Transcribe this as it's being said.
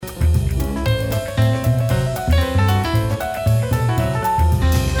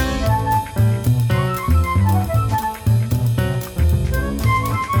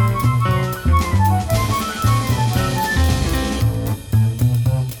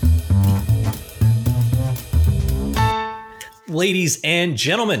Ladies and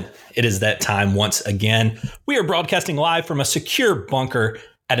gentlemen, it is that time once again. We are broadcasting live from a secure bunker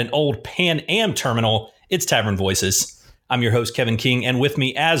at an old Pan Am terminal. It's Tavern Voices. I'm your host, Kevin King, and with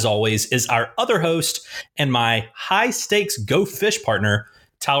me, as always, is our other host and my high-stakes Go Fish partner,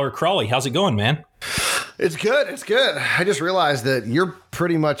 Tyler Crawley. How's it going, man? It's good. It's good. I just realized that you're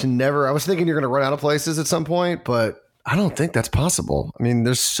pretty much never... I was thinking you're going to run out of places at some point, but I don't think that's possible. I mean,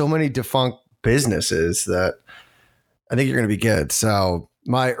 there's so many defunct businesses that I think you're going to be good. So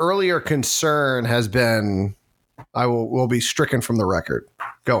my earlier concern has been I will be stricken from the record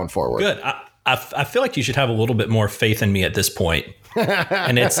going forward. Good. I feel like you should have a little bit more faith in me at this point.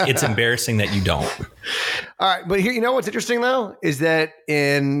 And it's embarrassing that you don't. All right. But here, you know what's interesting, though, is that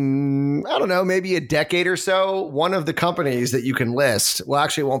in, I don't know, maybe a decade or so, one of the companies that you can list, well,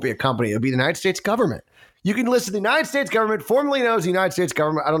 actually, it won't be a company. It'll be the United States government. You can list the United States government, formerly known as the United States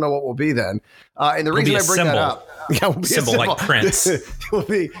government. I don't know what will be then. And the reason I bring that up. Yeah, will be symbol like Prince. It will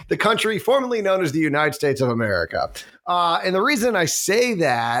be the country formerly known as the United States of America. And the reason I say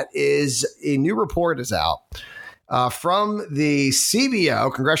that is a new report is out from the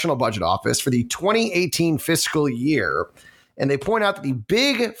CBO, Congressional Budget Office, for the 2018 fiscal year. And they point out that the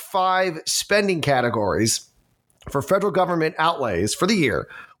big five spending categories for federal government outlays for the year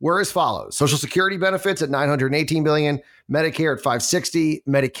were as follows: Social Security benefits at $918 billion, Medicare at $560,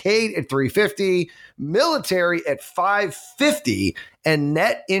 Medicaid at $350, military at $550, and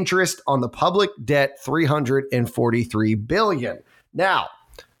net interest on the public debt $343 billion. Now,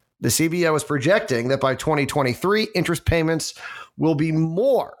 the CBO is projecting that by 2023, interest payments will be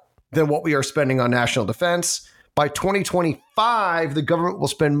more than what we are spending on national defense. By 2025, the government will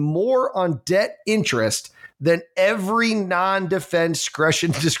spend more on debt interest than every non-defense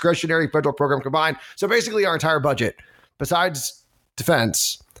discretionary federal program combined. So basically our entire budget, besides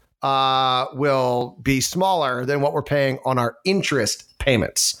defense, will be smaller than what we're paying on our interest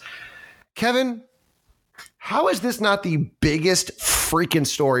payments. Kevin, how is this not the biggest freaking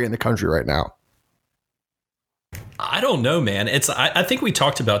story in the country right now? I don't know, man. I think we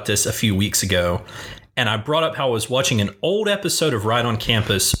talked about this a few weeks ago, and I brought up how I was watching an old episode of Right on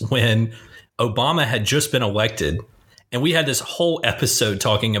Campus when Obama had just been elected, and we had this whole episode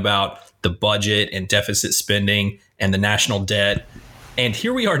talking about the budget and deficit spending and the national debt. And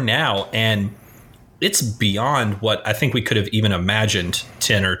here we are now, and it's beyond what I think we could have even imagined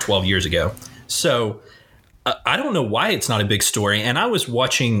 10 or 12 years ago. So I don't know why it's not a big story. And I was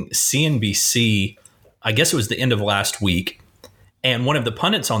watching CNBC, I guess it was the end of last week, and one of the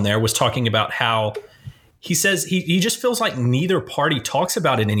pundits on there was talking about how he says he just feels like neither party talks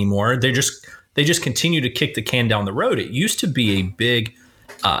about it anymore. They just continue to kick the can down the road. It used to be a big,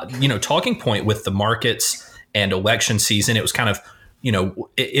 talking point with the markets and election season. It was kind of,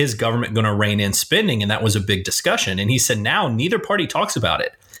 is government going to rein in spending? And that was a big discussion. And he said now neither party talks about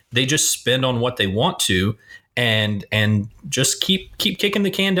it. They just spend on what they want to and just keep kicking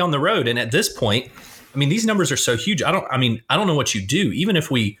the can down the road. And at this point, I mean, these numbers are so huge. I don't know what you do. Even if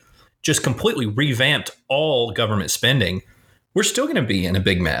we just completely revamped all government spending, we're still going to be in a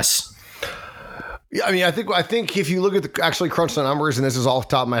big mess. Yeah, I mean, I think if you look at actually crunch the numbers, and this is off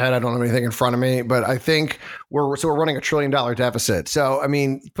the top of my head, I don't have anything in front of me, but I think we're running $1 trillion deficit. So, I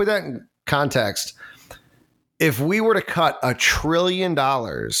mean, put that in context. If we were to cut $1 trillion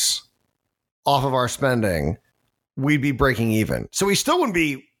off of our spending, we'd be breaking even. So we still wouldn't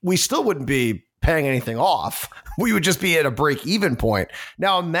be paying anything off. We would just be at a break even point.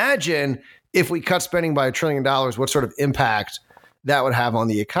 Now imagine if we cut spending by $1 trillion, what sort of impact that would have on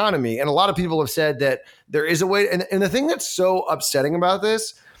the economy. And a lot of people have said that there is a way. And the thing that's so upsetting about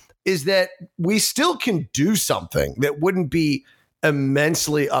this is that we still can do something that wouldn't be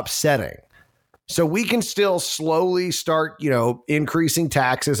immensely upsetting. So we can still slowly start, increasing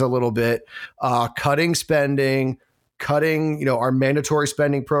taxes a little bit, cutting spending, cutting, our mandatory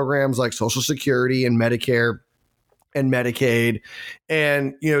spending programs like Social Security and Medicare and Medicaid,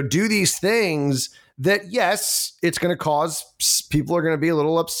 and, do these things that, yes, it's going to cause people are going to be a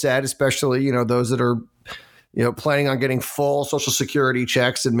little upset, especially, those that are, planning on getting full Social Security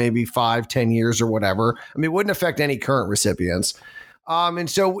checks in maybe 5-10 years or whatever. I mean, it wouldn't affect any current recipients. And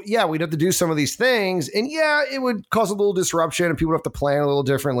so, yeah, we'd have to do some of these things, and yeah, it would cause a little disruption and people would have to plan a little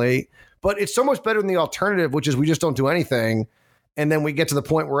differently. But it's so much better than the alternative, which is we just don't do anything. And then we get to the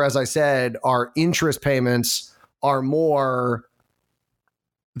point where, as I said, our interest payments are more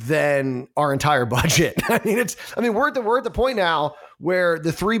than our entire budget. We're at the point now where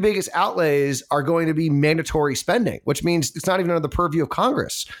the three biggest outlays are going to be mandatory spending, which means it's not even under the purview of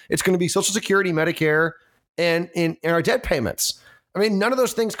Congress. It's going to be Social Security, Medicare, and in our debt payments. I mean, none of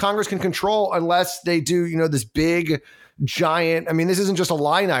those things Congress can control unless they do, this big, giant. I mean, this isn't just a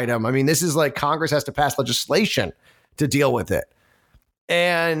line item. I mean, this is like Congress has to pass legislation to deal with it.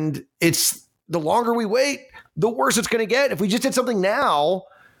 And it's the longer we wait, the worse it's going to get. If we just did something now,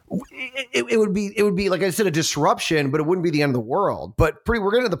 it would be like I said, a disruption, but it wouldn't be the end of the world. But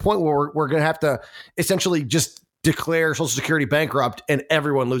we're getting to the point where we're going to have to essentially just declare Social Security bankrupt and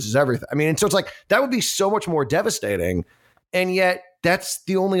everyone loses everything. I mean, and so it's like that would be so much more devastating. And yet that's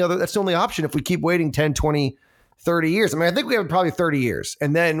the only option if we keep waiting 10, 20, 30 years. I mean, I think we have probably 30 years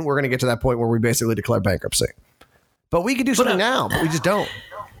and then we're going to get to that point where we basically declare bankruptcy. But we could do something now, but we just don't.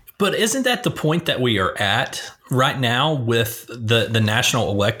 But isn't that the point that we are at right now with the national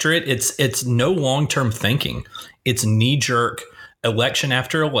electorate? It's no long-term thinking. It's knee-jerk election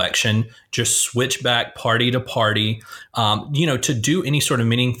after election, just switch back party to party. To do any sort of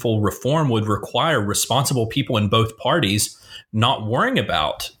meaningful reform would require responsible people in both parties not worrying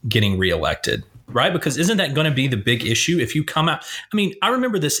about getting reelected, right? Because isn't that going to be the big issue if you come out? I mean, I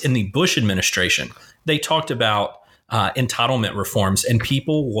remember this in the Bush administration. They talked about entitlement reforms and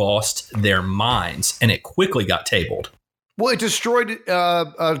people lost their minds and it quickly got tabled. Well, it destroyed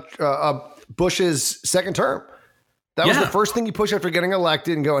Bush's second term. That was the first thing he pushed after getting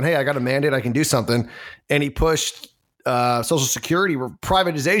elected and going, hey, I got a mandate, I can do something. And he pushed Social Security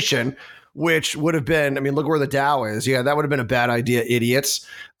privatization, which would have been, I mean, look where the Dow is. Yeah, that would have been a bad idea, idiots.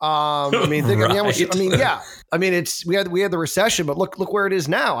 I mean, think right. I mean, we had the recession, but look where it is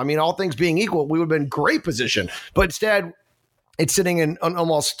now. I mean, all things being equal, we would have been in great position. But instead, it's sitting in an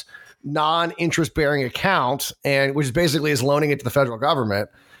almost non-interest bearing account, and which basically is loaning it to the federal government.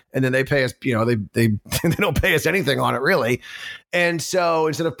 And then they pay us, they don't pay us anything on it really. And so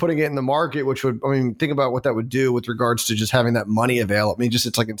instead of putting it in the market, which would, I mean, think about what that would do with regards to just having that money available. I mean,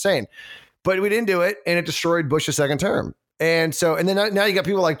 it's like insane, but we didn't do it. And it destroyed Bush's second term. And so, and then now you got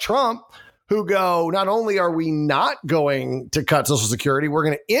people like Trump who go, not only are we not going to cut Social Security, we're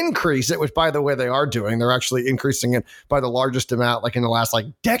going to increase it, which by the way, they are doing. They're actually increasing it by the largest amount, like in the last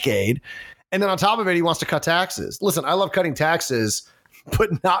decade. And then on top of it, he wants to cut taxes. Listen, I love cutting taxes,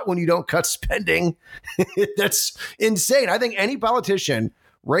 but not when you don't cut spending. That's insane. I think any politician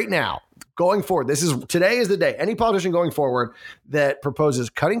right now going forward, today is the day, any politician going forward that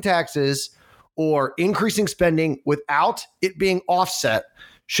proposes cutting taxes or increasing spending without it being offset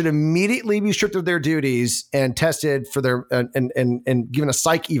should immediately be stripped of their duties and tested for their and given a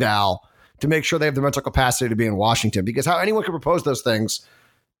psych eval to make sure they have the mental capacity to be in Washington, because how anyone can propose those things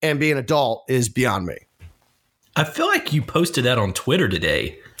and be an adult is beyond me. I feel like you posted that on Twitter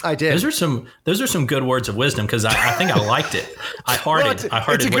today. I did. Those are some good words of wisdom, because I think I liked it. I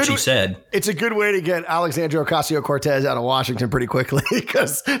hearted what you said. It's a good way to get Alexandria Ocasio-Cortez out of Washington pretty quickly,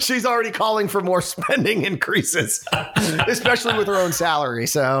 because she's already calling for more spending increases, especially with her own salary.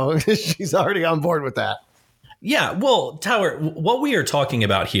 So she's already on board with that. Yeah, well, Tyler, what we are talking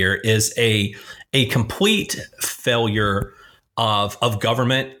about here is a complete failure of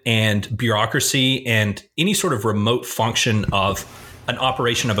government and bureaucracy and any sort of remote function of an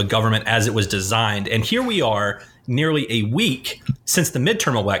operation of a government as it was designed. And here we are nearly a week since the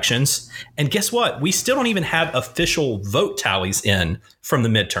midterm elections. And guess what? We still don't even have official vote tallies in from the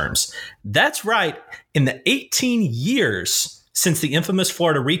midterms. That's right. In the 18 years since the infamous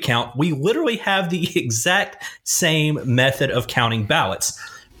Florida recount, we literally have the exact same method of counting ballots.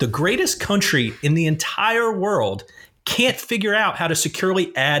 The greatest country in the entire world can't figure out how to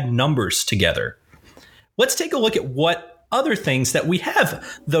securely add numbers together. Let's take a look at what other things that we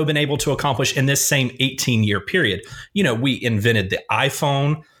have, though, been able to accomplish in this same 18-year period. We invented the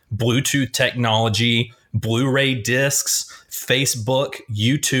iPhone, Bluetooth technology, Blu-ray discs, Facebook,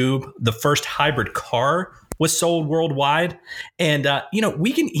 YouTube. The first hybrid car was sold worldwide. And,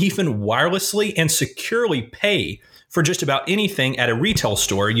 we can even wirelessly and securely pay for just about anything at a retail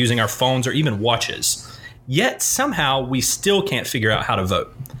store using our phones or even watches. Yet somehow we still can't figure out how to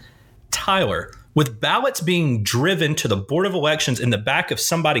vote. Tyler, with ballots being driven to the Board of Elections in the back of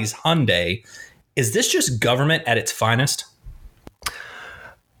somebody's Hyundai, is this just government at its finest?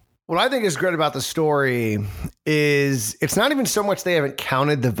 What I think is great about the story is it's not even so much they haven't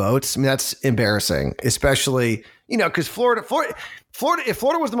counted the votes. I mean, that's embarrassing, especially, because Florida, if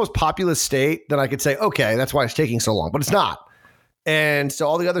Florida was the most populous state, then I could say, okay, that's why it's taking so long, but it's not. And so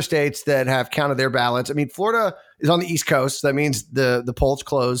all the other states that have counted their ballots, I mean, Florida is on the East Coast. That means the polls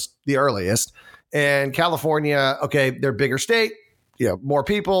close the earliest. And California, okay, they're a bigger state, more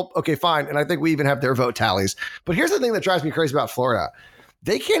people. Okay, fine. And I think we even have their vote tallies. But here's the thing that drives me crazy about Florida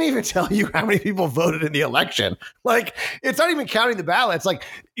they can't even tell you how many people voted in the election. Like, it's not even counting the ballots. Like,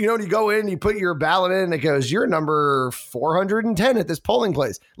 when you go in, you put your ballot in, and it goes, you're number 410 at this polling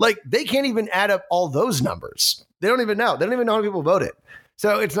place. Like, they can't even add up all those numbers. They don't even know. They don't even know how many people voted.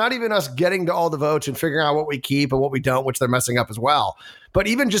 So it's not even us getting to all the votes and figuring out what we keep and what we don't, which they're messing up as well. But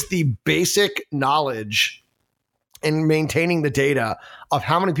even just the basic knowledge and maintaining the data of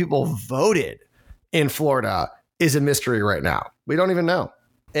how many people voted in Florida is a mystery right now. We don't even know.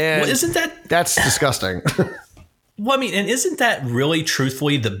 And that's disgusting. Well, I mean, and isn't that really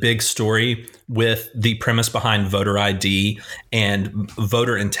truthfully the big story with the premise behind voter ID and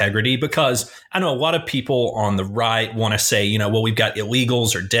voter integrity? Because I know a lot of people on the right want to say, well, we've got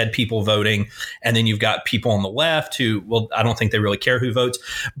illegals or dead people voting. And then you've got people on the left who, well, I don't think they really care who votes.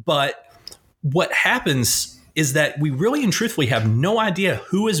 But what happens is that we really and truthfully have no idea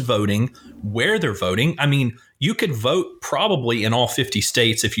who is voting, where they're voting. I mean, you could vote probably in all 50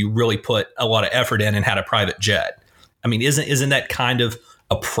 states if you really put a lot of effort in and had a private jet. I mean, isn't that kind of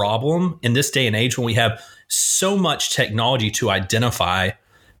a problem in this day and age when we have so much technology to identify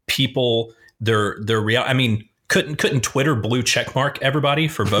people, their real? I mean, couldn't Twitter blue checkmark everybody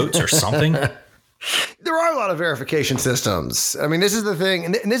for votes or something? There are a lot of verification systems. I mean, this is the thing.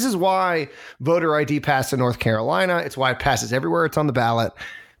 And this is why voter ID passed in North Carolina. It's why it passes everywhere it's on the ballot,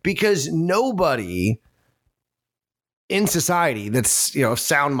 because nobody in society that's, of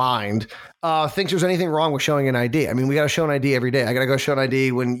sound mind thinks there's anything wrong with showing an ID. I mean, we got to show an ID every day. I got to go show an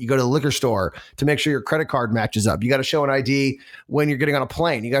ID when you go to the liquor store to make sure your credit card matches up. You got to show an ID when you're getting on a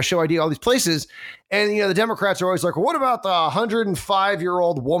plane. You got to show ID all these places. And, the Democrats are always like, well, what about the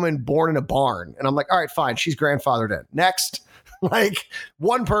 105-year-old woman born in a barn? And I'm like, all right, fine. She's grandfathered in. Next. Like,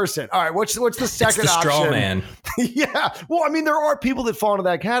 one person. All right, what's the second it's the option? Straw man. Yeah. Well, I mean, there are people that fall into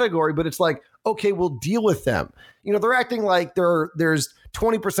that category, but it's like, okay, we'll deal with them. They're acting like there's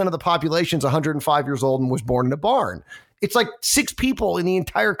 20% of the population's 105 years old and was born in a barn. It's like 6 people in the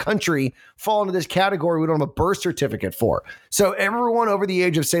entire country fall into this category we don't have a birth certificate for. So everyone over the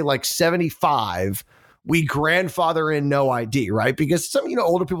age of, say, like 75, we grandfather in no ID, right? Because some,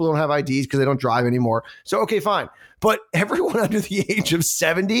 older people don't have IDs because they don't drive anymore. So, okay, fine. But everyone under the age of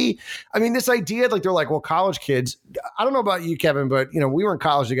 70, I mean, this idea, like, they're like, well, college kids, I don't know about you, Kevin, but, we were in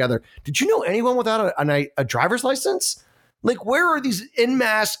college together. Did you know anyone without a driver's license? Like, where are these en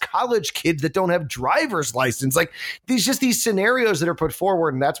masse college kids that don't have driver's license? Like, these scenarios that are put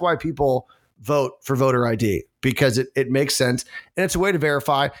forward. And that's why people vote for voter ID, because it makes sense. And it's a way to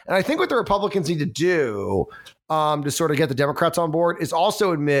verify. And I think what the Republicans need to do to sort of get the Democrats on board is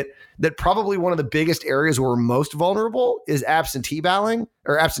also admit that probably one of the biggest areas where we're most vulnerable is absentee ballot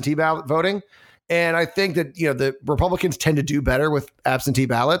voting. And I think that, the Republicans tend to do better with absentee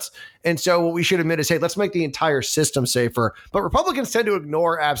ballots. And so what we should admit is, hey, let's make the entire system safer. But Republicans tend to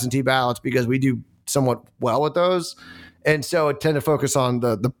ignore absentee ballots because we do somewhat well with those. And so it tend to focus on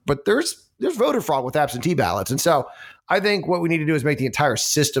but there's voter fraud with absentee ballots. And so I think what we need to do is make the entire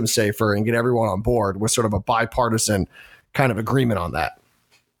system safer and get everyone on board with sort of a bipartisan kind of agreement on that.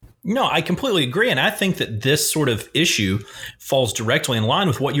 No, I completely agree. And I think that this sort of issue falls directly in line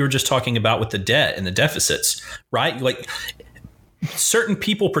with what you were just talking about with the debt and the deficits, right? Like, certain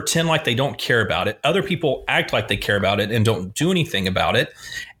people pretend like they don't care about it. Other people act like they care about it and don't do anything about it.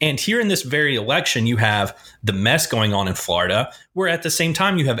 And here in this very election, you have the mess going on in Florida, where at the same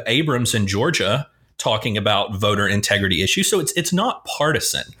time you have Abrams in Georgia talking about voter integrity issues. So it's not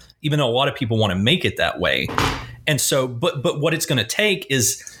partisan, even though a lot of people want to make it that way. And so, but what it's going to take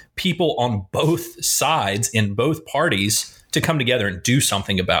is people on both sides in both parties to come together and do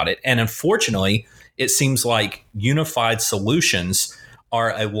something about it. And unfortunately, it seems like unified solutions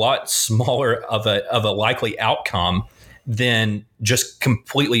are a lot smaller of a likely outcome than just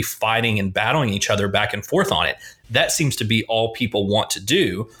completely fighting and battling each other back and forth on it. That seems to be all people want to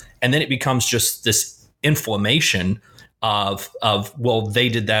do. And then it becomes just this inflammation of well, they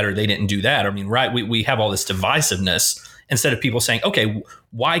did that or they didn't do that. I mean, right, we have all this divisiveness instead of people saying, okay,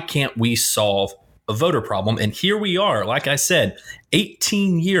 why can't we solve a voter problem? And here we are, like I said,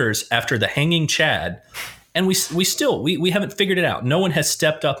 18 years after the hanging Chad, and we still haven't figured it out. No one has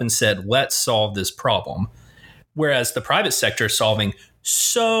stepped up and said, let's solve this problem. Whereas the private sector is solving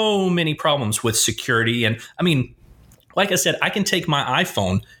so many problems with security. And I mean, like I said, I can take my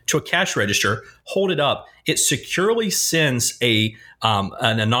iPhone to a cash register, hold it up. It securely sends an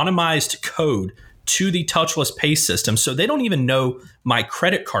anonymized code to the touchless pay system. So they don't even know my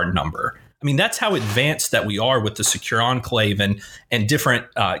credit card number. I mean, that's how advanced that we are with the secure enclave and different,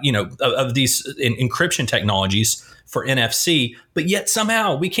 of these encryption technologies for NFC. But yet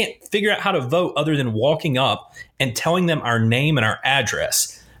somehow we can't figure out how to vote other than walking up and telling them our name and our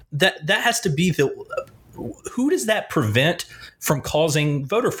address. That has to be who does that prevent from causing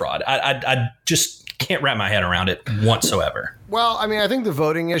voter fraud? I just can't wrap my head around it whatsoever. Well, I mean, I think the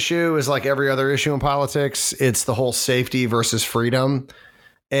voting issue is like every other issue in politics. It's the whole safety versus freedom.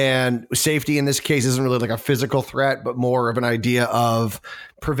 And safety in this case isn't really like a physical threat, but more of an idea of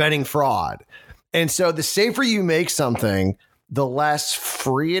preventing fraud. And so the safer you make something, the less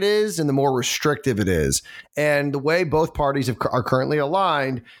free it is and the more restrictive it is. And the way both parties are currently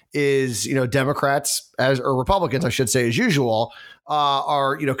aligned is, Democrats or Republicans, I should say, as usual,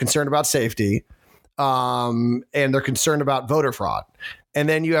 are, concerned about safety. And they're concerned about voter fraud. And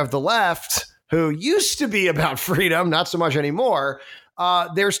then you have the left, who used to be about freedom, not so much anymore.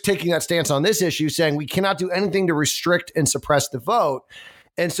 They're taking that stance on this issue, saying we cannot do anything to restrict and suppress the vote.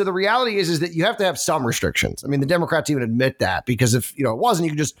 And so the reality is that you have to have some restrictions. I mean, the Democrats even admit that, because if it wasn't,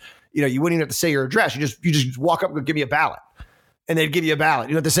 you could just, you wouldn't even have to say your address. You just walk up and give me a ballot, and they'd give you a ballot.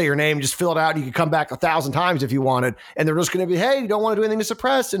 You don't have to say your name, just fill it out. And you could come back 1,000 times if you wanted. And they're just going to be, hey, you don't want to do anything to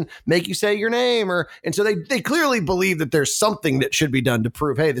suppress and make you say your name. And so they clearly believe that there's something that should be done to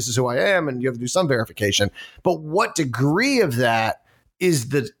prove, hey, this is who I am. And you have to do some verification. But what degree of that is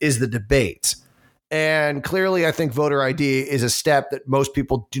the debate. And clearly, I think voter ID is a step that most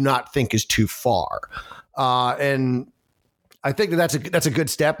people do not think is too far. And I think that's a good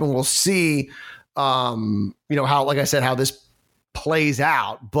step, and we'll see, how, like I said, how this plays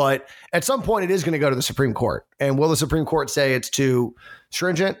out. But at some point, it is going to go to the Supreme Court. And will the Supreme Court say it's too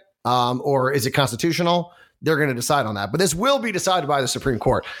stringent, or is it constitutional? They're going to decide on that. But this will be decided by the Supreme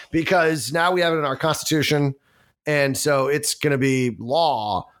Court, because now we have it in our Constitution, and so it's going to be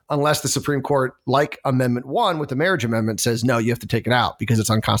law. Unless the Supreme Court, like Amendment 1 with the marriage amendment, says, no, you have to take it out because it's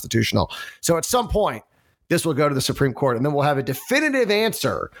unconstitutional. So at some point, this will go to the Supreme Court, and then we'll have a definitive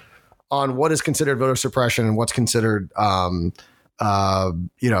answer on what is considered voter suppression and what's considered, allowable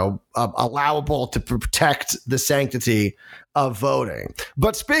to protect the sanctity of voting.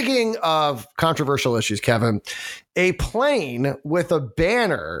 But speaking of controversial issues, Kevin, a plane with a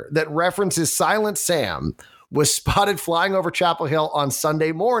banner that references Silent Sam was spotted flying over Chapel Hill on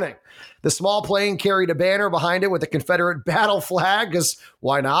Sunday morning. The small plane carried a banner behind it with a Confederate battle flag, because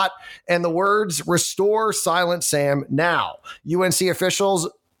why not? And the words, "Restore Silent Sam now." UNC officials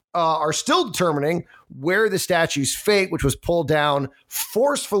are still determining where the statue's fate, which was pulled down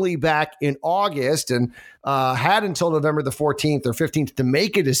forcefully back in August and had until November the 14th or 15th to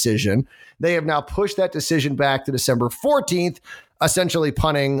make a decision. They have now pushed that decision back to December 14th, essentially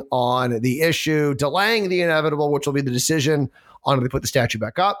punting on the issue, delaying the inevitable, which will be the decision on do they put the statue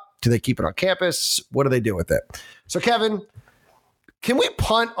back up? Do they keep it on campus? What do they do with it? So, Kevin, can we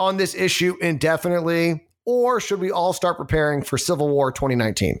punt on this issue indefinitely, or should we all start preparing for Civil War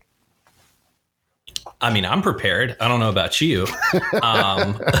 2019? I mean, I'm prepared. I don't know about you.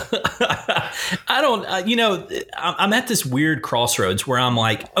 I'm at this weird crossroads where I'm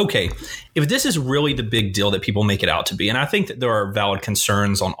like, okay, if this is really the big deal that people make it out to be, and I think that there are valid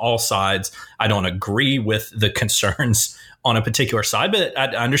concerns on all sides. I don't agree with the concerns on a particular side, but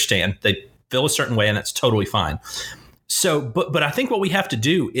I understand they feel a certain way, and that's totally fine. So, but I think what we have to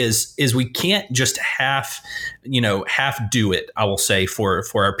do is we can't just half do it, I will say, for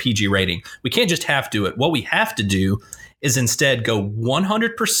our PG rating. We can't just half do it. What we have to do is instead go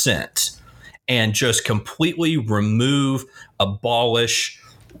 100% and just completely remove, abolish,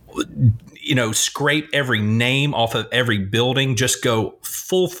 scrape every name off of every building, just go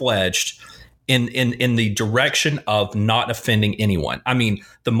full-fledged in the direction of not offending anyone. I mean,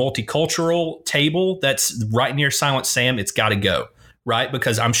 the multicultural table that's right near Silent Sam, it's got to go, right?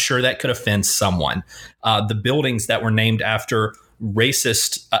 Because I'm sure that could offend someone. The buildings that were named after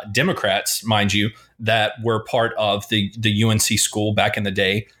racist Democrats, mind you, that were part of the UNC school back in the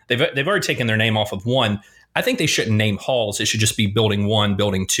day, they've already taken their name off of one. I think they shouldn't name halls. It should just be building 1,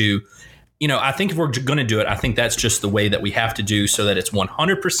 building 2. I think if we're going to do it, I think that's just the way that we have to do, so that it's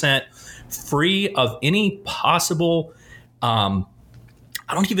 100% free of any possible, I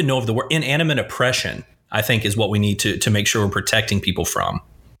don't even know if the word inanimate oppression, I think, is what we need to make sure we're protecting people from.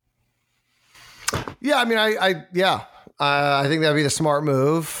 Yeah, I mean, I think that'd be the smart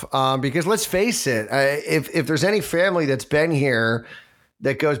move, because let's face it, if there's any family that's been here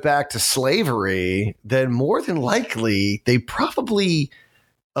that goes back to slavery, then more than likely they probably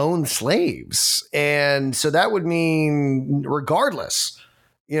own slaves. And so that would mean, regardless,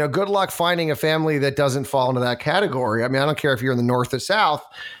 good luck finding a family that doesn't fall into that category. I mean, I don't care if you're in the North or South.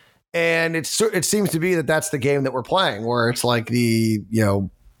 And it seems to be that that's the game that we're playing, where it's like the,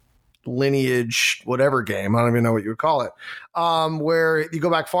 lineage, whatever game. I don't even know what you would call it. Where you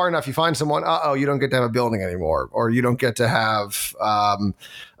go back far enough, you find someone, you don't get to have a building anymore, or you don't get to have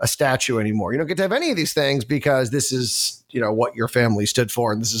a statue anymore. You don't get to have any of these things because this is, what your family stood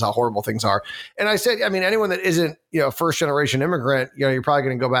for, and this is how horrible things are. And I said, anyone that isn't, first generation immigrant, you're probably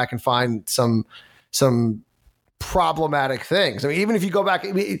going to go back and find some problematic things. Even if you go back,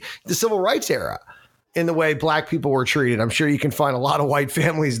 the civil rights era, in the way black people were treated, I'm sure you can find a lot of white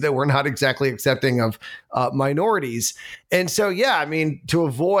families that were not exactly accepting of minorities. And so, to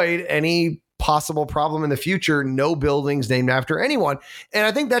avoid any possible problem in the future, no buildings named after anyone. And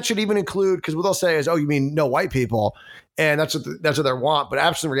I think that should even include, because what they'll say is, you mean no white people? And that's what they want. But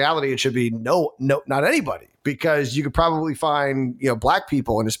absolute reality, it should be no, not anybody, because you could probably find, black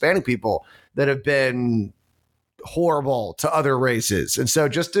people and Hispanic people that have been horrible to other races. And so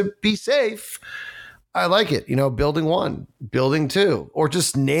just to be safe, I like it. Building 1, building 2, or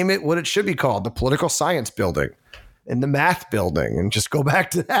just name it what it should be called, the political science building and the math building, and just go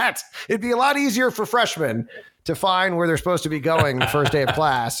back to that. It'd be a lot easier for freshmen to find where they're supposed to be going the first day of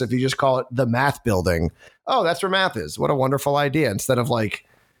class if you just call it the math building. Oh, that's where math is. What a wonderful idea. Instead of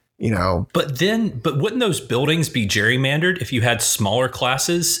But wouldn't those buildings be gerrymandered if you had smaller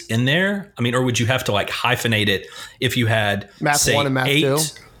classes in there? Or would you have to hyphenate it if you had math say, 1 and math 8, 2?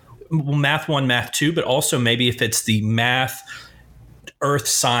 Math 1, math 2, but also maybe if it's the math, earth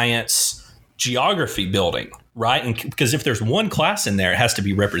science, geography building, right? And because if there's one class in there, it has to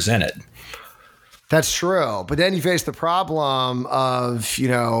be represented. That's true. But then you face the problem of,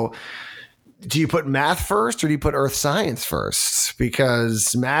 do you put math first or do you put earth science first?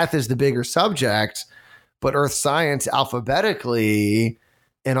 Because math is the bigger subject, but earth science alphabetically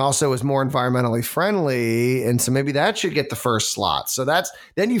and also is more environmentally friendly. And so maybe that should get the first slot. So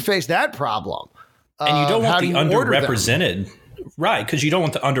then you face that problem. And you don't want the underrepresented, right? Because you don't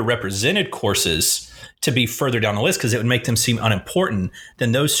want the underrepresented courses to be further down the list, because it would make them seem unimportant.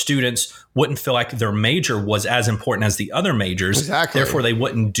 Then those students wouldn't feel like their major was as important as the other majors. Exactly. Therefore, they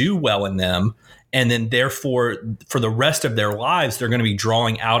wouldn't do well in them. And then therefore, for the rest of their lives, they're going to be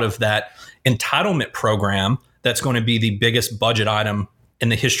drawing out of that entitlement program that's going to be the biggest budget item in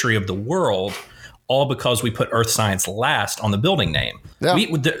the history of the world, all because we put earth science last on the building name. Yeah.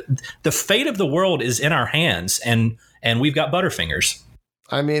 The fate of the world is in our hands, and we've got Butterfingers.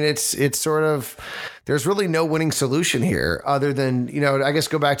 It's sort of, there's really no winning solution here other than, I guess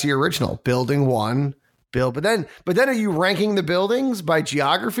go back to your original building 1, build. But then are you ranking the buildings by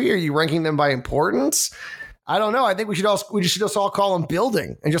geography? Are you ranking them by importance? I don't know. I think we should just all call them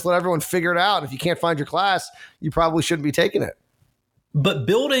building and just let everyone figure it out. If you can't find your class, you probably shouldn't be taking it. But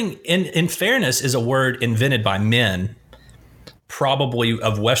building, in fairness, is a word invented by men, probably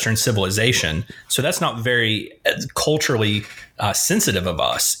of Western civilization. So that's not very culturally sensitive of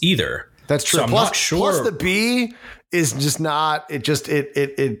us either. That's true. So I'm not sure. Plus the B is just not.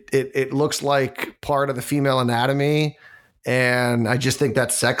 It looks like part of the female anatomy, and I just think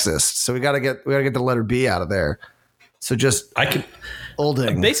that's sexist. So we got to get the letter B out of there. So just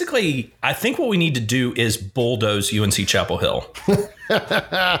Olding. Basically, I think what we need to do is bulldoze UNC Chapel Hill.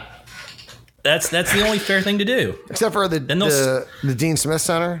 That's the only fair thing to do. Except for the Dean Smith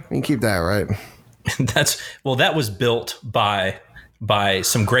Center. You can keep that, right? That was built by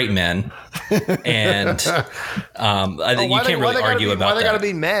some great men, and you can't really argue about that. Why they got to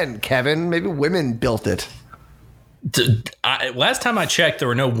be men, Kevin? Maybe women built it. Last time I checked, there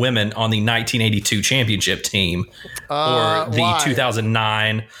were no women on the 1982 championship team, or the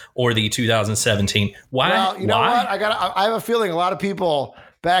 2009 or the 2017. Why? Well, you know what? I have a feeling a lot of people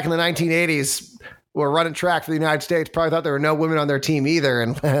back in the 1980s were running track for the United States probably thought there were no women on their team either,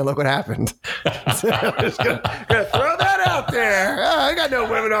 and look what happened. So I'm just gonna throw that out there. I got no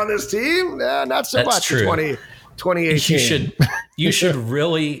women on this team. Not so much. True. 2018. You should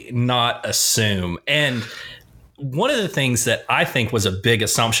really not assume. And one of the things that I think was a big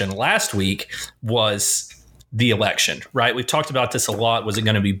assumption last week was the election, right? We've talked about this a lot. Was it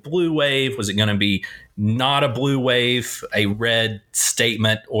going to be blue wave? Was it going to be not a blue wave, a red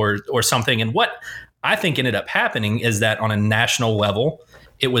statement or something? And what I think ended up happening is that on a national level,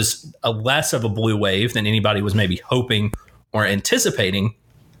 it was a less of a blue wave than anybody was maybe hoping or anticipating.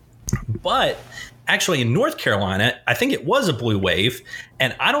 But actually in North Carolina, I think it was a blue wave.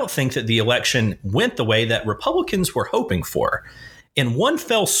 And I don't think that the election went the way that Republicans were hoping for. In one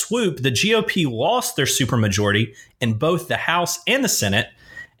fell swoop, the GOP lost their supermajority in both the House and the Senate,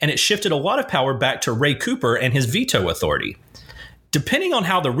 and it shifted a lot of power back to Ray Cooper and his veto authority. Depending on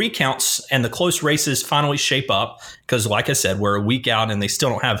how the recounts and the close races finally shape up, because like I said, we're a week out and they still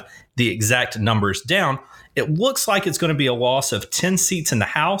don't have the exact numbers down, it looks like it's going to be a loss of 10 seats in the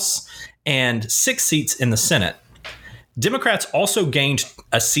House and 6 seats in the Senate. Democrats also gained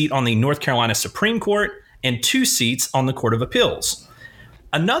a seat on the North Carolina Supreme Court and 2 seats on the Court of Appeals.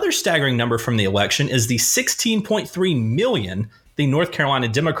 Another staggering number from the election is the $16.3 million the North Carolina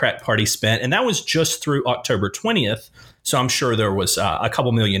Democrat Party spent, and that was just through October 20th. So I'm sure there was a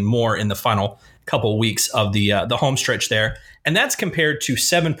couple million more in the final couple weeks of the home stretch there. And that's compared to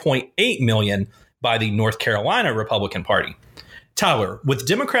 $7.8 million by the North Carolina Republican Party. Tyler, with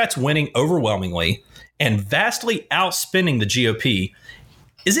Democrats winning overwhelmingly and vastly outspending the GOP,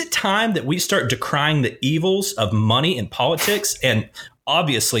 is it time that we start decrying the evils of money in politics and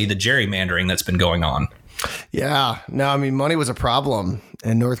obviously the gerrymandering that's been going on? Yeah, no, I mean, money was a problem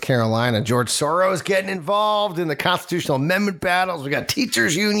in North Carolina. George Soros getting involved in the constitutional amendment battles. We got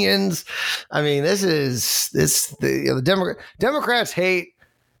teachers unions. I mean, the Democrats hate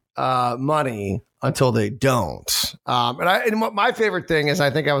money until they don't. And my favorite thing is, I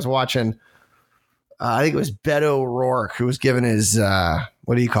think I was watching, I think it was Beto O'Rourke who was giving his,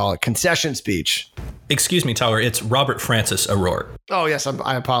 what do you call it, concession speech. Excuse me, Tyler. It's Robert Francis O'Rourke. Oh, yes.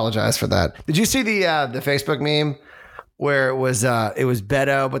 I apologize for that. Did you see the Facebook meme where it was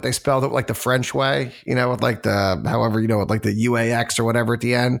Beto, but they spelled it like the French way, with like the, however, with like the UAX or whatever at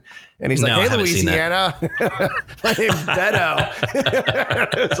the end. And he's like, hey, Louisiana, my name's Beto.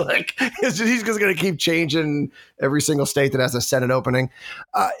 It's like, he's just going to keep changing every single state that has a Senate opening.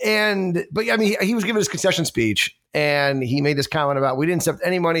 But I mean, he was giving his concession speech and he made this comment about, we didn't accept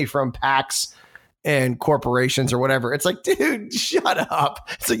any money from PACs and corporations or whatever. It's like, dude, shut up.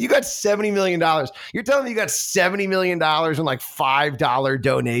 So you got $70 million. You're telling me you got $70 million in like $5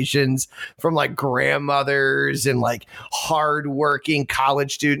 donations from like grandmothers and like hardworking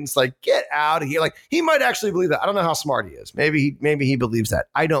college students. Like, get out of here. Like, he might actually believe that. I don't know how smart he is. Maybe he believes that.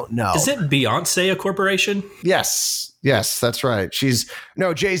 I don't know. Is it Beyonce a corporation? Yes, that's right. Jay-Z,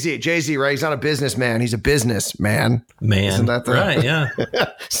 right? He's not a businessman. He's a businessman. Man. Isn't that right? Yeah.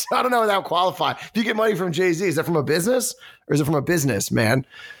 So I don't know how that would qualify. If you get money from Jay-Z, is that from a business or is it from a business, man?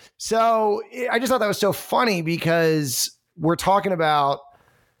 So I just thought that was so funny because we're talking about,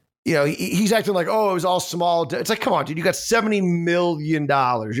 he's acting like, oh, it was all small. It's like, come on, dude, you got $70 million.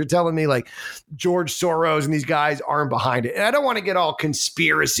 You're telling me like George Soros and these guys aren't behind it. And I don't want to get all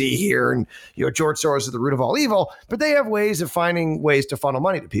conspiracy here and, George Soros is the root of all evil, but they have ways of finding ways to funnel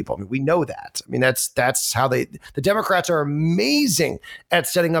money to people. I mean, we know that. I mean, that's how the Democrats are amazing at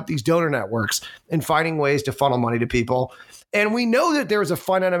setting up these donor networks and finding ways to funnel money to people. And we know that there was a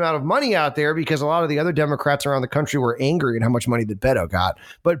finite amount of money out there because a lot of the other Democrats around the country were angry at how much money that Beto got.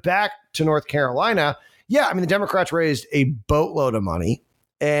 But back to North Carolina, yeah, I mean, the Democrats raised a boatload of money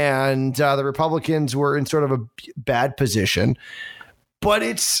and the Republicans were in sort of a bad position. But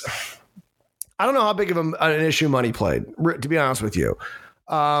I don't know how big of an issue money played, to be honest with you.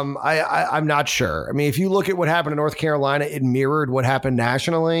 I'm not sure. I mean, if you look at what happened in North Carolina, it mirrored what happened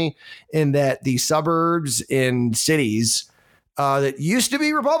nationally in that the suburbs in cities that used to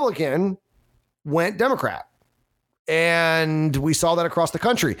be Republican went Democrat. And we saw that across the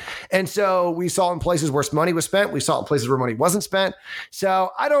country. And so we saw in places where money was spent. We saw in places where money wasn't spent. So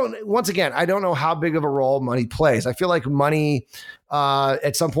I don't know how big of a role money plays. I feel like money,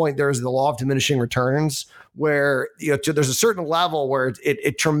 at some point, there's the law of diminishing returns where there's a certain level where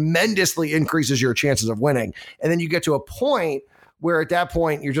it tremendously increases your chances of winning. And then you get to a point where at that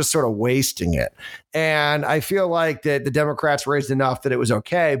point you're just sort of wasting it. And I feel like that the Democrats raised enough that it was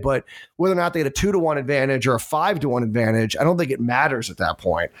okay, but whether or not they had a 2-to-1 advantage or a 5-to-1 advantage, I don't think it matters at that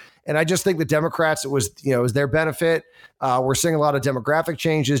point. And I just think the Democrats, it was their benefit. We're seeing a lot of demographic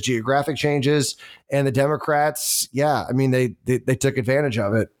changes, geographic changes, and the Democrats, yeah, I mean, they took advantage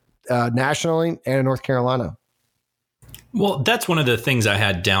of it nationally and in North Carolina. Well, that's one of the things I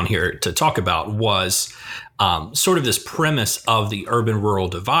had down here to talk about was sort of this premise of the urban-rural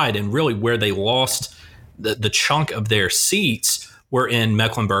divide, and really where they lost the chunk of their seats were in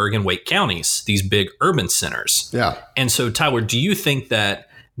Mecklenburg and Wake counties, these big urban centers. Yeah. And so, Tyler, do you think that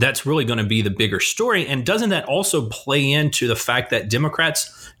that's really going to be the bigger story? And doesn't that also play into the fact that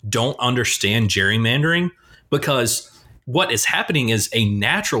Democrats don't understand gerrymandering? Because what is happening is a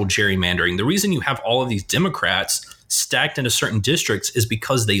natural gerrymandering. The reason you have all of these Democrats stacked into certain districts is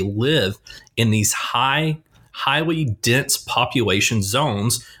because they live in these highly dense population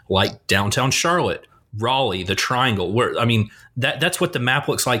zones like downtown Charlotte, Raleigh, the Triangle, where, I mean, that's what the map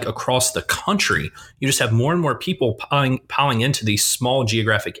looks like across the country. You just have more and more people piling into these small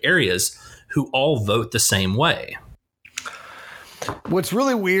geographic areas who all vote the same way. What's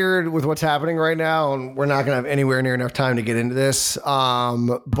really weird with what's happening right now, and we're not going to have anywhere near enough time to get into this,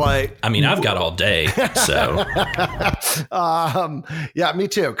 but I mean, I've got all day, so yeah, me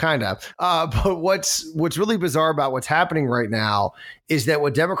too, kind of. But what's really bizarre about what's happening right now is that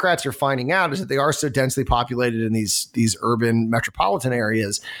what Democrats are finding out is that they are so densely populated in these urban metropolitan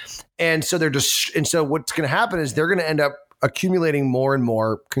areas, and so so what's going to happen is they're going to end up accumulating more and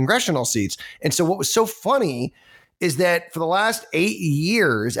more congressional seats. And so what was so funny is that for the last 8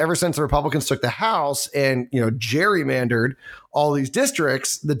 years, ever since the Republicans took the House and, gerrymandered all these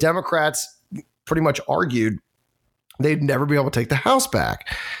districts, the Democrats pretty much argued they'd never be able to take the House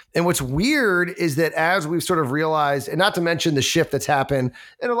back. And what's weird is that as we've sort of realized, and not to mention the shift that's happened,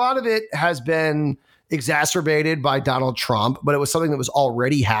 and a lot of it has been exacerbated by Donald Trump, but it was something that was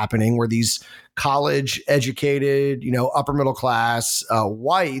already happening where these college educated, upper middle class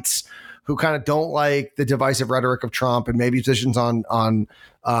whites who kind of don't like the divisive rhetoric of Trump and maybe positions on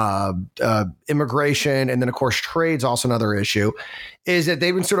immigration. And then, of course, trade's also another issue, is that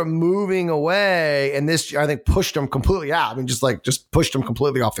they've been sort of moving away. And this, I think, pushed them completely out. I mean, just pushed them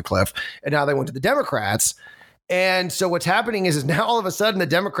completely off the cliff. And now they went to the Democrats. And so what's happening is now all of a sudden the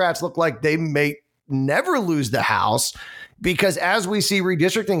Democrats look like they may never lose the House, because as we see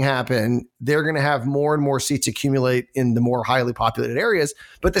redistricting happen, they're going to have more and more seats accumulate in the more highly populated areas.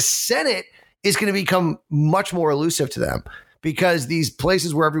 But the Senate is going to become much more elusive to them because these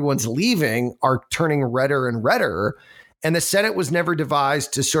places where everyone's leaving are turning redder and redder. And the Senate was never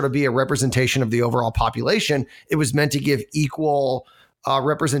devised to sort of be a representation of the overall population. It was meant to give equal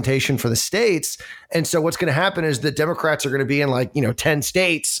representation for the states. And so what's going to happen is the Democrats are going to be in 10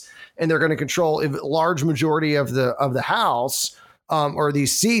 states, and they're going to control a large majority of the House or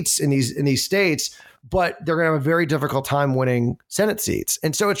these seats in these states, but they're going to have a very difficult time winning Senate seats.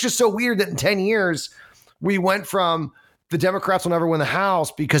 And so it's just so weird that in 10 years, we went from the Democrats will never win the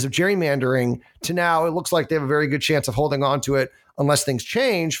House because of gerrymandering to now it looks like they have a very good chance of holding on to it unless things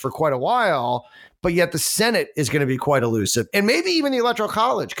change for quite a while. But yet the Senate is going to be quite elusive. And maybe even the Electoral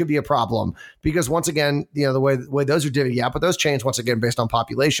College could be a problem because once again, the way those are divvied out, but those change once again based on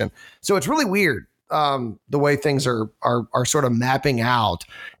population. So it's really weird the way things are sort of mapping out,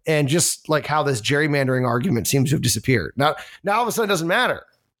 and just like how this gerrymandering argument seems to have disappeared. Now all of a sudden it doesn't matter.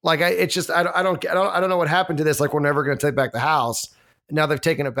 Like I don't know what happened to this. Like we're never going to take back the House. Now they've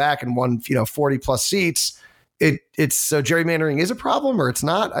taken it back and won 40 plus seats. It's so gerrymandering is a problem or it's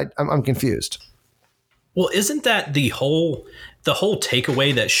not. I'm confused. Well, isn't that the whole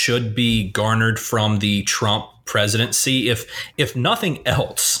takeaway that should be garnered from the Trump presidency? If nothing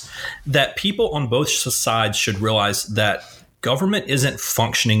else, that people on both sides should realize that government isn't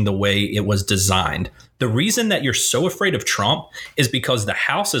functioning the way it was designed. The reason that you're so afraid of Trump is because the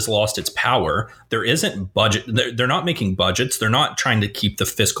House has lost its power. There isn't budget. They're not making budgets. They're not trying to keep the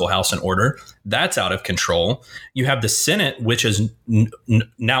fiscal house in order. That's out of control. You have the Senate, which is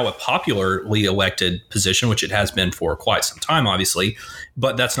now a popularly elected position, which it has been for quite some time, obviously.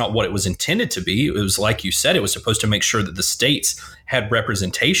 But that's not what it was intended to be. It was like you said, it was supposed to make sure that the states had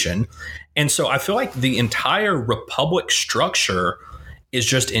representation. And so I feel like the entire republic structure is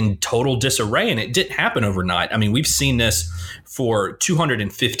just in total disarray, and it didn't happen overnight. I mean, we've seen this for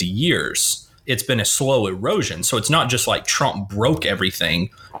 250 years. It's been a slow erosion. So it's not just like Trump broke everything,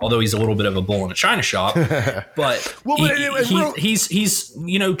 although he's a little bit of a bull in a china shop. But he's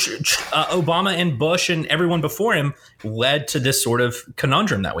Obama and Bush and everyone before him led to this sort of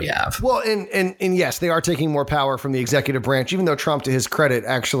conundrum that we have. Well, and yes, they are taking more power from the executive branch, even though Trump, to his credit,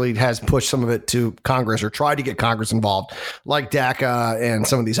 actually has pushed some of it to Congress or tried to get Congress involved, like DACA and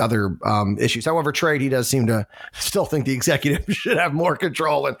some of these other issues. However, trade, he does seem to still think the executive should have more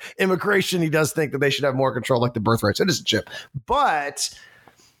control, and immigration, he does think that they should have more control, like the birthright citizenship. But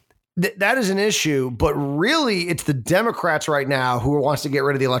that is an issue, but really it's the Democrats right now who wants to get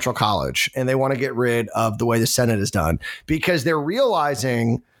rid of the Electoral College, and they want to get rid of the way the Senate is done because they're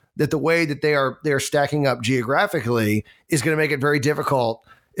realizing that the way that they're stacking up geographically is going to make it very difficult,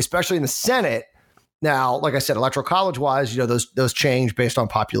 especially in the Senate. Now, like I said, Electoral College wise, those change based on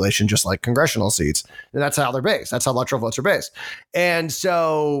population, just like congressional seats. And that's how they're based. That's how electoral votes are based. And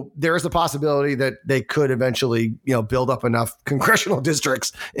so there is the possibility that they could eventually, build up enough congressional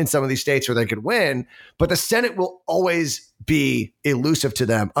districts in some of these states where they could win. But the Senate will always be elusive to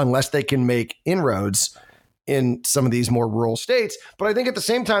them unless they can make inroads in some of these more rural states. But I think at the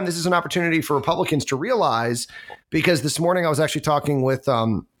same time, this is an opportunity for Republicans to realize, because this morning I was actually talking with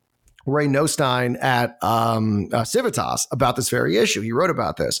Ray Nostein at Civitas about this very issue. He wrote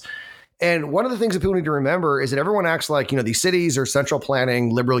about this. And one of the things that people need to remember is that everyone acts like, these cities are central planning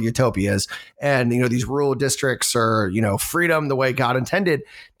liberal utopias and, these rural districts are, freedom the way God intended.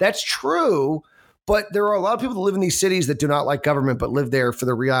 That's true. But there are a lot of people that live in these cities that do not like government, but live there for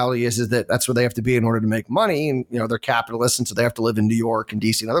the reality is that that's where they have to be in order to make money. And, they're capitalists. And so they have to live in New York and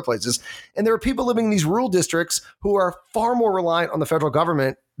DC and other places. And there are people living in these rural districts who are far more reliant on the federal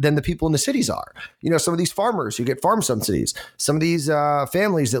government than the people in the cities are. Some of these farmers who get farm subsidies, some of these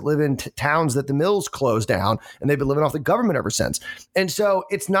families that live in towns that the mills closed down and they've been living off the government ever since. And so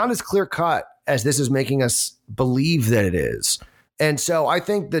it's not as clear cut as this is making us believe that it is. And so I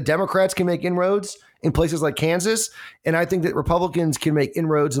think the Democrats can make inroads in places like Kansas. And I think that Republicans can make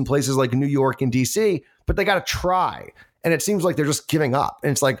inroads in places like New York and DC, but they got to try. And it seems like they're just giving up.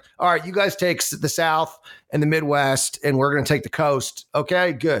 And it's like, all right, you guys take the South and the Midwest and we're going to take the coast.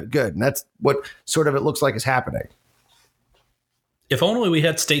 Okay, good. And that's what sort of it looks like is happening. If only we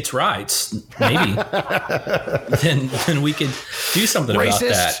had states' rights, maybe, then we could do something about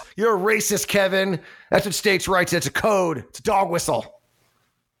that. You're a racist, Kevin. That's what states' rights. It's a code. It's a dog whistle.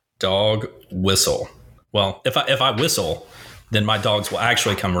 Dog whistle. Well, if I whistle, then my dogs will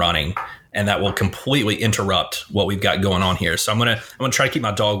actually come running, and that will completely interrupt what we've got going on here. So I'm gonna try to keep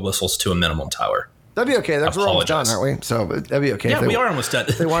my dog whistles to a minimum, Tyler. That'd be okay. We're almost done, aren't we? So that'd be okay. Yeah, we are almost done.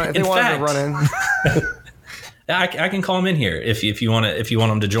 They wanted to run in. I can call them in here if you want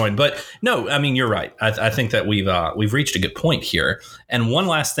them to join. But no, I mean, you're right. I think that we've reached a good point here. And one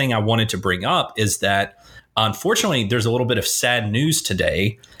last thing I wanted to bring up is that unfortunately there's a little bit of sad news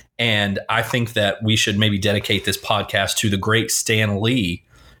today. And I think that we should maybe dedicate this podcast to the great Stan Lee,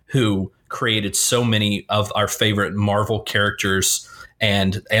 who created so many of our favorite Marvel characters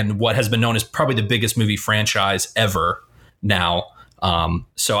and what has been known as probably the biggest movie franchise ever now.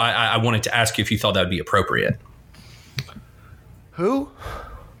 So I wanted to ask you if you thought that would be appropriate. Who?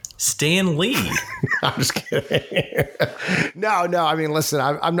 Stan Lee. I'm just kidding. No. I mean, listen,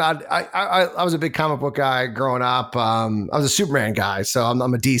 I'm not. I was a big comic book guy growing up. I was a Superman guy, so I'm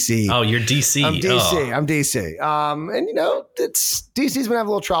a DC. Oh, you're DC. I'm DC. Oh. I'm DC. And it's DC's been having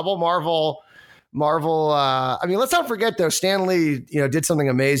a little trouble. Marvel. I mean, let's not forget though. Stan Lee, did something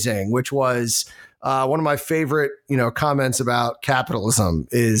amazing, which was one of my favorite, comments about capitalism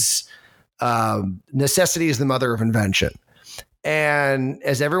is necessity is the mother of invention. And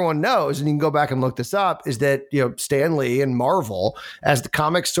as everyone knows, and you can go back and look this up, is that, Stan Lee and Marvel, as the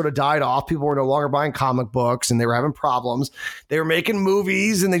comics sort of died off, people were no longer buying comic books and they were having problems. They were making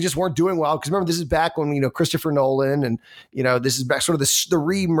movies and they just weren't doing well. Because remember, this is back when, Christopher Nolan and, this is back sort of the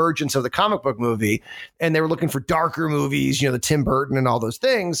re-emergence of the comic book movie. And they were looking for darker movies, the Tim Burton and all those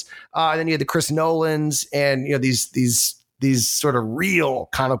things. And then you had the Chris Nolans and, these sort of real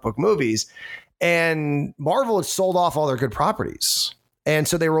comic book movies. And Marvel had sold off all their good properties. And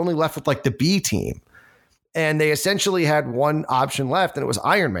so they were only left with like the B team. And they essentially had one option left, and it was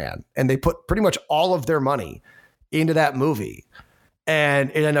Iron Man. And they put pretty much all of their money into that movie.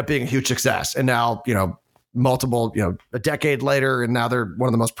 And it ended up being a huge success. And now, multiple, a decade later, and now they're one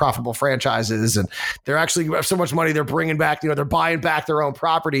of the most profitable franchises. And they're actually have so much money they're bringing back, they're buying back their own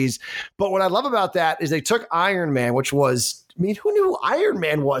properties. But what I love about that is they took Iron Man, which was, who knew who Iron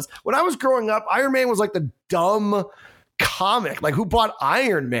Man was? When I was growing up, Iron Man was like the dumb comic. Like, who bought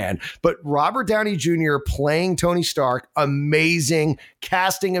Iron Man? But Robert Downey Jr. playing Tony Stark, amazing,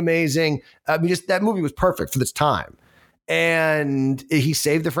 casting amazing. I mean, just that movie was perfect for its time. And he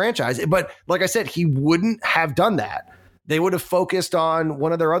saved the franchise. But like I said, he wouldn't have done that. They would have focused on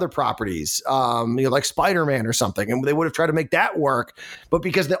one of their other properties, like Spider-Man or something, and they would have tried to make that work. But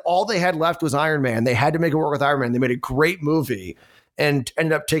because all they had left was Iron Man, they had to make it work with Iron Man. They made a great movie and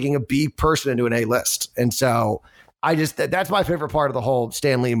ended up taking a B person into an A list. And so that's my favorite part of the whole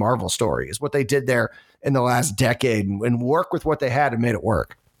Stan Lee Marvel story is what they did there in the last decade and work with what they had and made it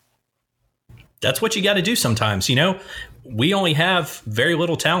work. That's what you got to do sometimes. We only have very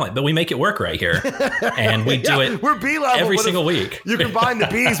little talent, but we make it work right here. And we do it we're B-level, every single week. You combine the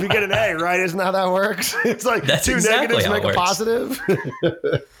B's, we get an A, right? Isn't that how that works? It's like that's two exactly negatives make a positive.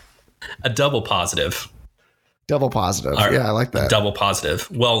 A double positive. Double positive. Yeah, I like that. Double positive.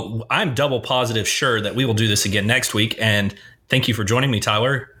 Well, I'm double positive sure that we will do this again next week. And thank you for joining me,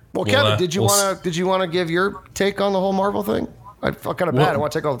 Tyler. Well, Kevin, did you want to give your take on the whole Marvel thing? I felt kind of bad. I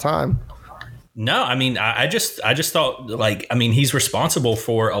want to take all the time. No, I mean, I just thought he's responsible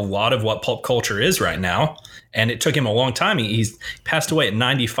for a lot of what pulp culture is right now. And it took him a long time. He's passed away at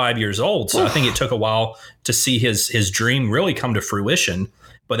 95 years old. So I think it took a while to see his dream really come to fruition.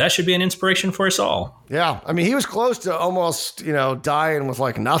 But that should be an inspiration for us all. Yeah. I mean, he was close to almost, dying with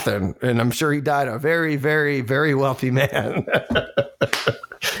like nothing. And I'm sure he died a very, very, very wealthy man.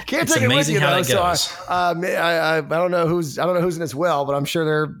 Can't It's take it with amazing you, how though. that So goes. I don't know who's in its will, but I'm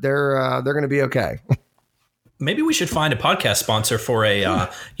sure they're going to be okay. Maybe we should find a podcast sponsor for an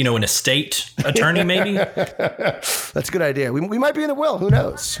estate attorney. Maybe That's a good idea. We might be in the will. Who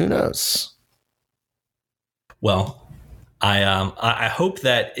knows? Who knows? Well, I hope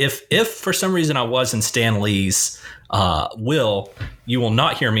that if for some reason I was in Stan Lee's will, you will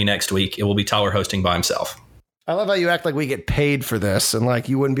not hear me next week. It will be Tyler hosting by himself. I love how you act like we get paid for this, and like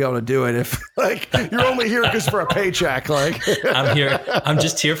you wouldn't be able to do it if like you're only here because for a paycheck. Like I'm here. I'm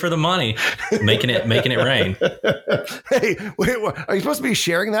just here for the money, making it rain. Hey, wait, are you supposed to be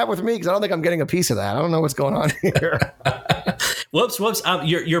sharing that with me? Because I don't think I'm getting a piece of that. I don't know what's going on here. Whoops.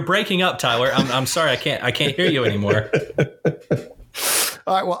 You're breaking up, Tyler. I'm sorry. I can't hear you anymore.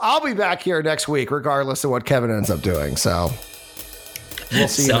 All right. Well, I'll be back here next week, regardless of what Kevin ends up doing. So we'll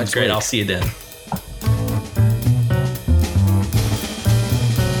see you next week. Sounds great. I'll see you then.